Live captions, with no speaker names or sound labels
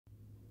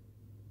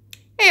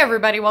Hey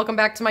everybody, welcome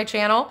back to my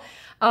channel.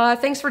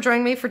 Thanks for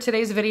joining me for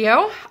today's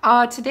video.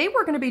 Today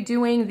we're going to be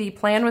doing the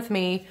plan with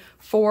me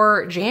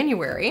for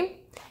January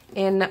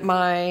in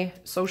my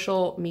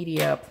social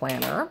media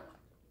planner.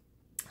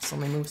 So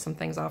let me move some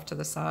things off to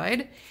the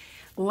side.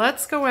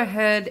 Let's go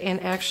ahead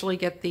and actually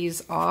get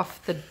these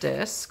off the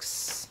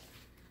discs.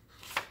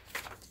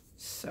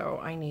 So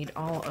I need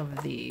all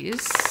of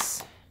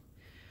these.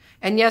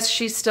 And yes,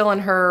 she's still in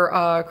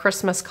her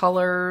Christmas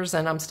colors,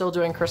 and I'm still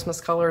doing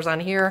Christmas colors on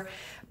here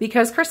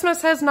because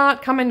Christmas has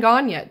not come and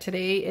gone yet.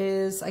 Today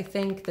is, I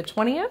think, the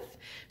 20th.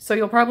 So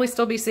you'll probably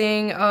still be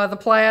seeing the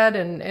plaid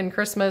and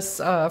Christmas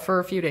for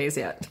a few days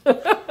yet.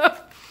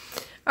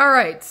 All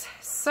right,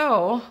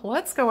 so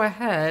let's go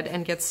ahead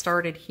and get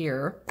started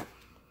here.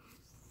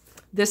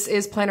 This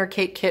is Planner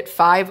Cake Kit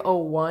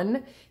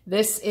 501.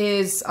 This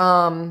is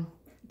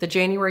the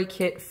January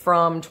kit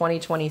from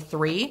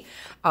 2023.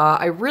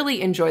 I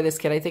really enjoy this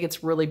kit. I think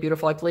it's really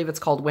beautiful. I believe it's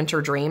called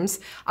Winter Dreams.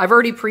 I've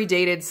already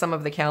predated some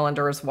of the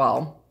calendar as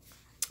well.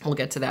 We'll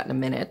get to that in a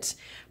minute.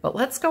 But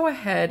let's go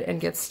ahead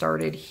and get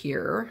started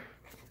here.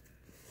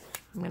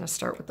 I'm going to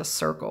start with the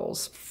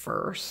circles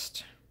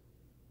first.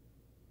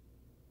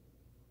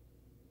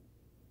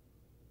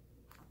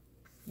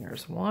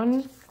 There's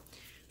one.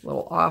 A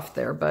little off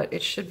there, but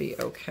it should be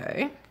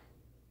okay.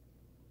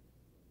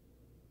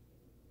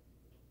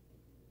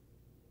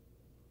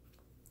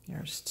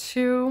 There's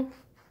two.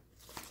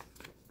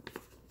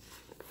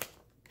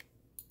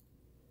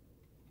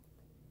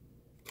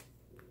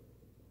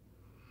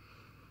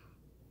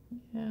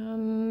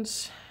 And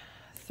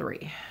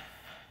three.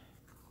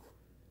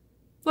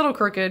 Little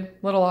crooked,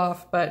 little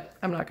off, but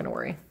I'm not going to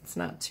worry. It's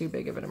not too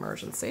big of an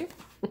emergency.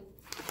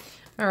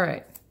 All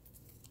right,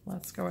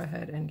 let's go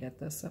ahead and get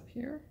this up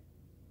here.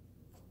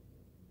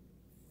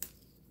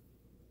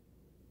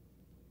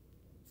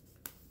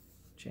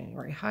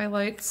 January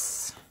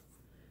highlights.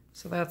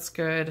 So that's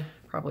good.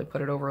 Probably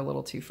put it over a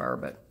little too far,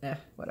 but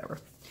whatever.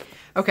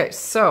 Okay,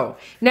 so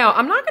now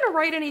I'm not going to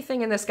write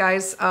anything in this,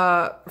 guys,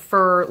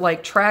 for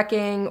like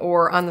tracking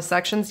or on the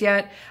sections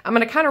yet. I'm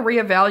going to kind of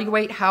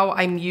reevaluate how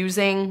I'm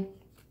using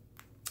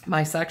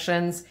my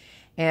sections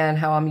and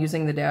how I'm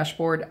using the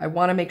dashboard. I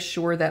want to make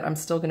sure that I'm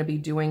still going to be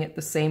doing it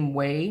the same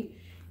way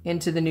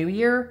into the new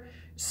year.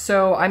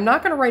 So I'm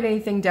not going to write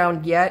anything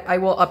down yet. I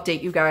will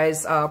update you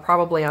guys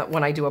probably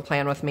when I do a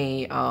plan with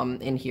me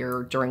in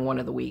here during one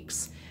of the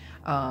weeks.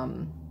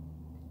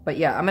 But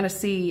yeah, I'm going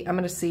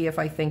to see if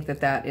I think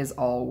that that is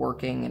all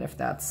working and if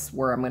that's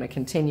where I'm going to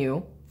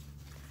continue.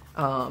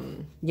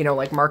 You know,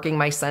 like marking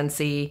my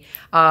Scentsy.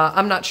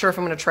 I'm not sure if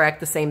I'm going to track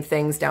the same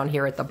things down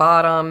here at the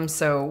bottom,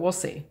 so we'll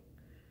see.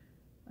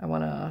 I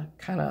want to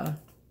kind of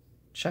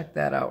check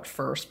that out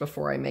first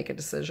before I make a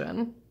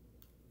decision.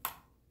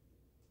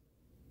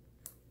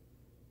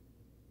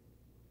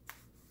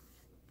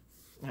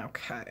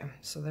 Okay,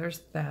 so there's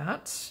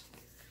that.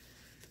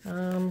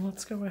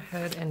 Let's go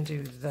ahead and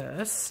do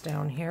this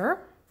down here.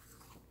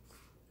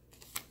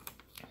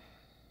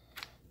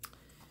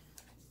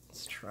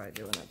 Let's try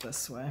doing it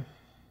this way.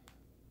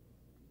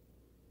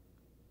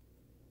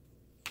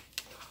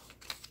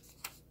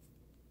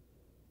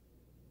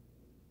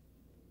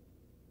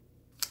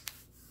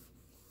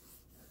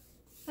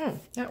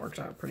 That worked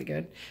out pretty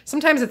good.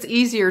 Sometimes it's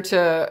easier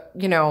to,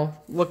 you know,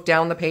 look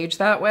down the page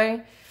that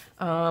way.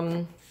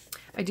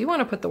 I do want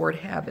to put the word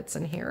habits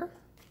in here.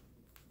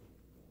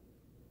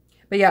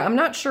 But yeah, I'm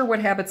not sure what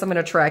habits I'm going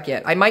to track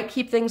yet. I might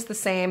keep things the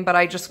same, but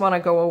I just want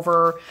to go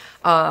over,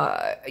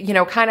 you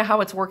know, kind of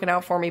how it's working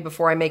out for me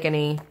before I make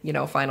any, you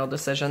know, final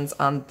decisions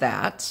on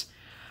that.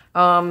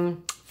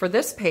 For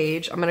this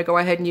page, I'm going to go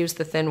ahead and use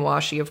the thin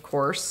washi, of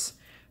course,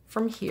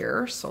 from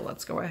here. So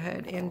let's go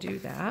ahead and do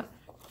that.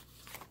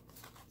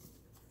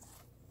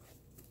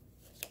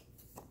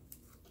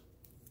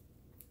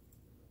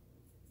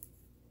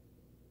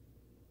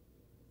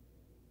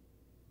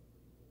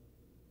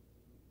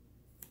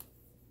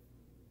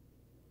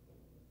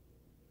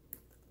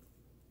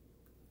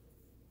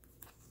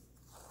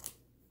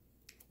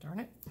 Darn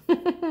it. There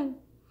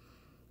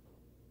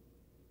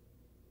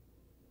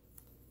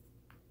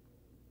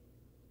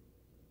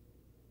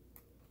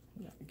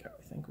we go.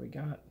 I think we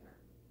got,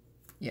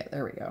 yeah,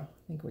 there we go.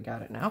 I think we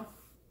got it now.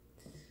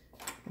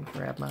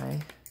 Grab my,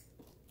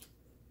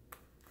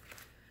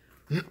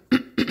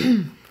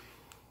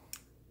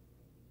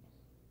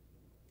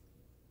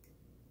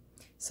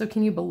 so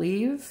can you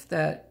believe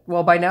that,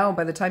 well, by now,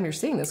 by the time you're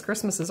seeing this,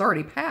 Christmas is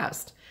already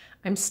passed.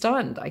 I'm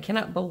stunned. I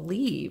cannot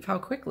believe how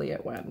quickly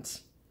it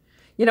went.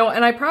 You know,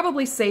 and I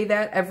probably say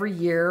that every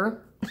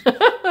year,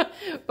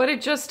 but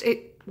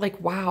it like,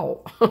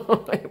 wow,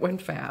 it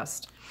went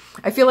fast.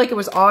 I feel like it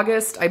was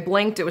August, I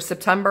blinked, it was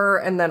September,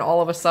 and then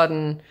all of a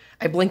sudden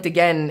I blinked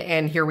again,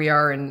 and here we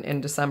are in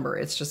December.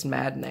 It's just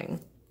maddening.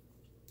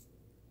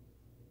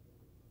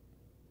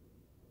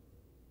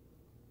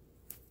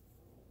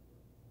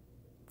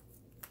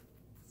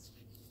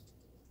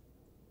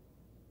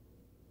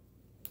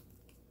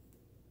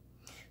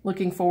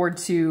 Looking forward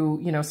to,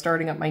 you know,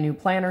 starting up my new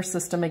planner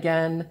system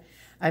again.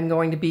 I'm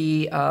going to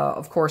be,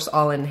 of course,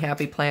 all in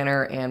Happy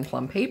Planner and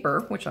Plum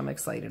paper, which I'm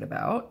excited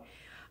about.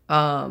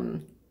 I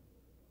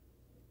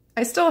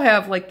still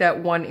have like that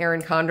one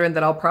Erin Condren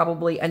that I'll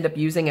probably end up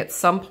using at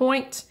some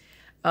point,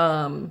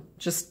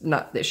 just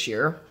not this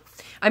year.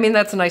 I mean,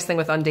 that's a nice thing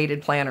with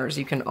undated planners.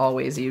 You can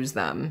always use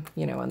them,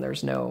 you know, and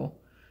there's no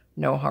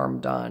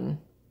harm done.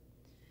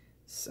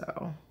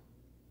 So...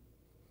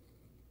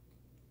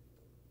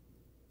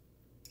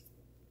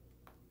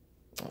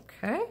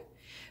 okay,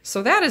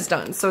 so that is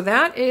done. So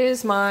that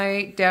is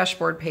my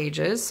dashboard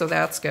pages, so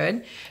that's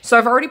good. So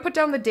I've already put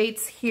down the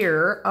dates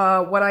here.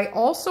 What I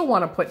also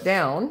want to put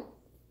down,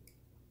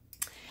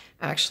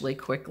 actually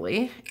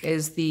quickly,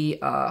 is the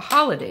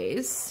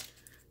holidays.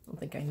 I don't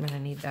think I'm going to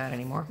need that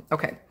anymore.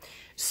 Okay,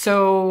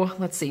 so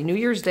let's see. New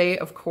Year's Day,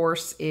 of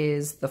course,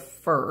 is the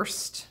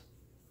 1st.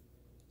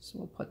 So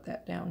we'll put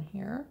that down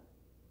here.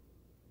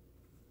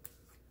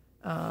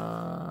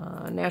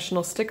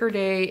 National Sticker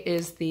Day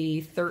is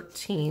the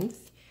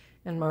 13th,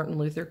 and Martin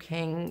Luther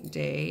King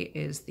Day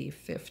is the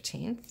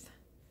 15th.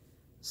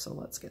 So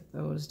let's get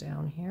those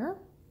down here.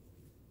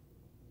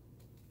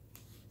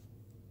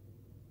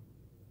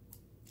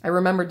 I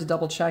remembered to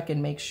double check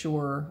and make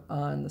sure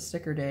on the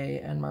Sticker Day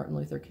and Martin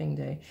Luther King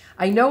Day.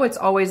 I know it's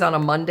always on a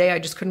Monday. I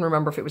just couldn't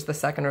remember if it was the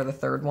 2nd or the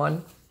 3rd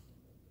one,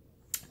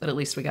 but at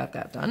least we got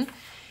that done.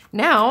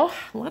 Now,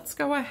 let's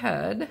go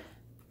ahead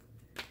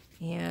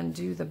and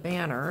do the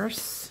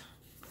banners.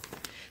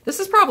 This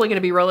is probably going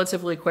to be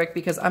relatively quick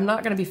because I'm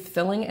not going to be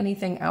filling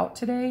anything out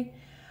today.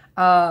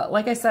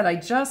 Like I said, I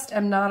just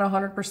am not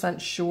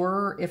 100%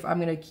 sure if I'm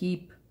going to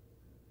keep,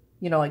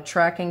 you know, like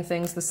tracking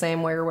things the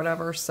same way or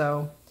whatever.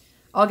 So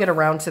I'll get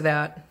around to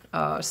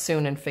that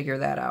soon and figure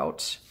that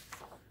out.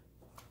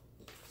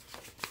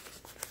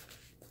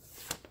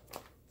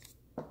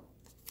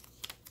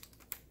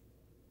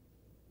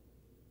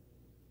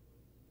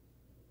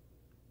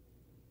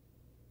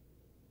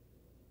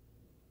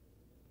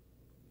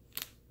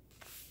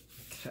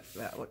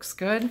 That looks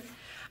good.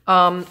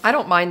 I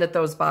don't mind that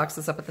those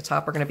boxes up at the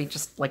top are going to be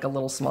just like a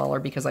little smaller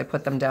because I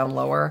put them down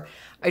lower.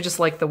 I just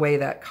like the way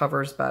that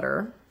covers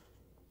better.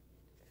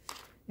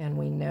 And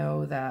we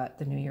know that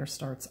the new year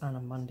starts on a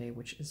Monday,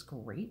 which is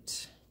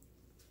great.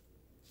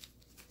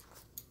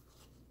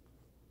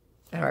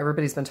 I know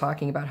everybody's been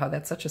talking about how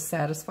that's such a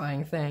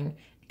satisfying thing.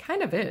 It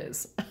kind of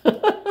is.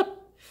 I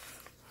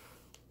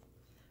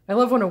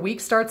love when a week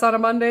starts on a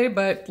Monday,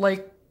 but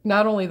like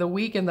not only the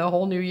week and the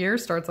whole new year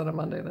starts on a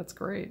Monday. That's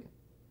great.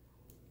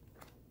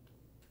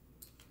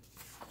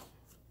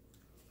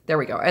 There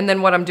we go. And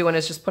then what I'm doing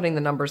is just putting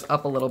the numbers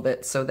up a little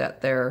bit so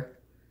that they're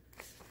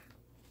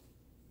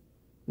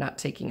not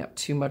taking up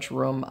too much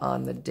room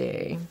on the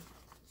day.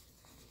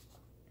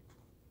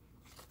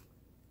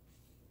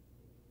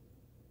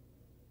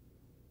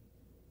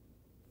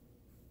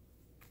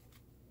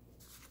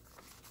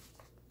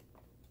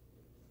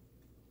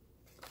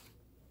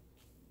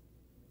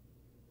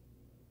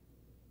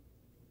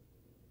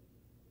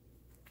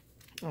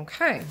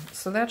 Okay,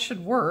 so that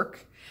should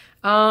work.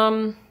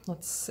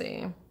 Let's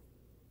see.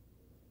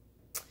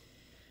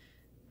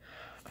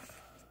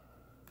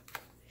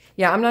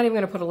 Yeah, I'm not even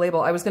going to put a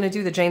label. I was going to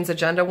do the Jane's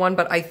Agenda one,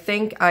 but I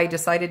think I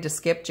decided to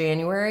skip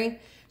January,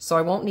 so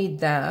I won't need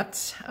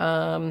that.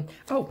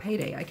 Oh,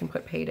 payday. I can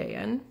put payday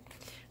in.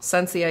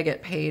 Scentsy, I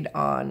get paid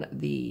on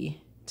the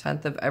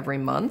 10th of every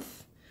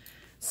month,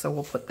 so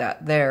we'll put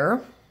that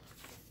there.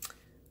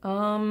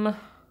 I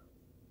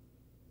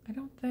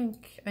don't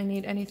think I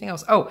need anything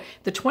else. Oh,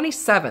 the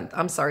 27th.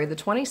 I'm sorry. The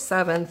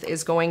 27th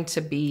is going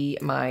to be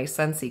my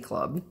Scentsy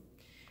Club.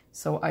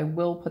 So I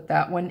will put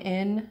that one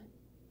in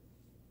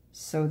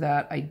so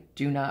that I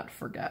do not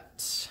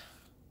forget.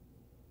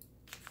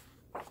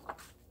 I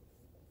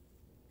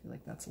feel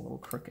like that's a little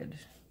crooked.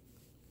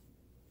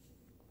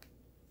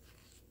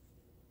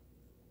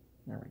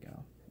 There we go.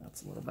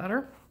 That's a little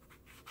better.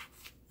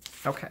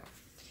 Okay.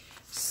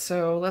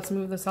 So let's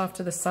move this off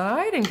to the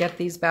side and get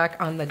these back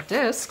on the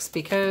discs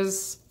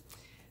because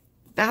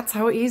that's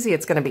how easy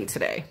it's going to be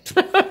today.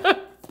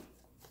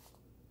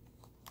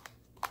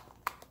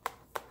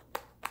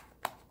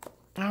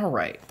 All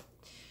right.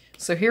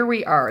 So here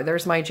we are.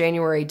 There's my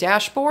January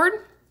dashboard,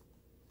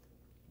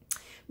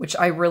 which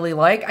I really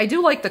like. I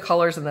do like the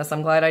colors in this.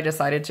 I'm glad I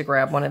decided to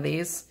grab one of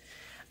these.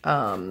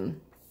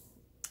 And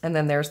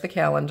then there's the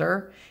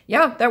calendar.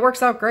 Yeah, that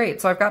works out great.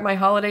 So I've got my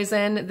holidays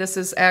in. This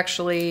is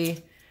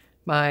actually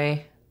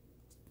my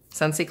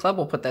Scentsy Club.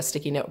 We'll put that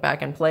sticky note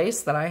back in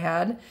place that I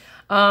had.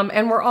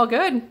 And we're all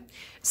good.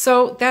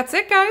 So that's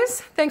it,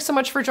 guys. Thanks so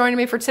much for joining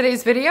me for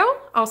today's video.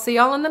 I'll see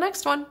y'all in the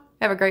next one.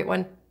 Have a great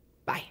one.